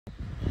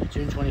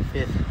June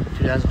 25th,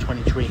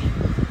 2023.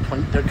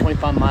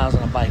 25 miles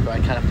on a bike,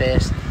 right? Kind of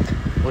fast.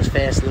 It was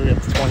fast, literally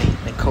up to 20,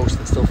 and coast,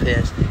 and still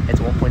fast. At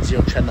the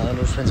 1.0 treadmill.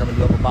 It depends on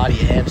your upper body,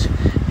 your abs.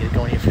 You're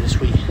going here for this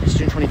week. It's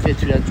June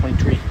 25th,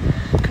 2023.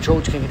 Control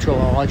what you can control,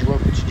 how hard you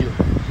work, what you do.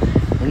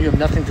 When you have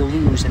nothing to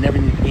lose and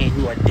everything to gain,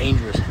 you are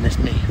dangerous, and that's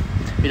me.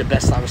 Be the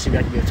best slot receiver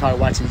I can be. I'm tired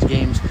of watching these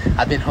games.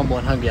 I've been humble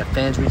and hungry. I have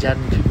fans reach out to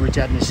me, people reach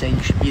out to me saying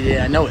you should be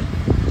there. I know it.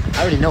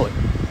 I already know it.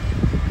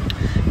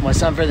 My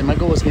son, further, my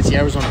goal was against the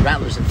Arizona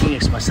Rattlers in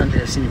Phoenix. My son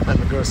did see me play,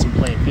 my girl see me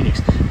play in Phoenix.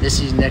 This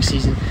season, next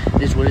season,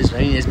 it is what it is.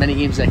 I need as many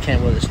games as I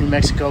can, whether it's New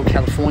Mexico,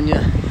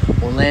 California,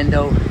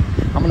 Orlando.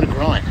 I'm gonna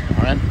grind,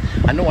 all right?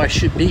 I know I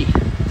should be,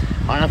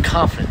 all right? I'm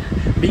confident.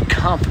 Be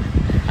confident.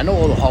 I know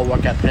all the hard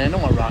work I put in. I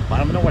know my rock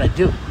bottom. I know what I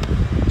do.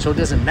 So it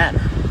doesn't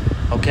matter,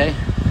 okay?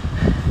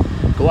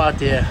 Go out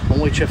there,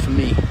 one-way trip for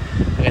me.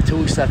 I got 2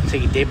 weeks left to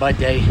take it day by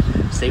day.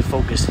 Stay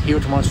focused. Here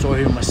with tomorrow's story,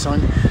 here with my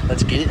son.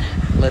 Let's get it.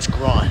 Let's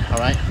grind, all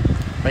right?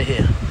 Right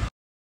here.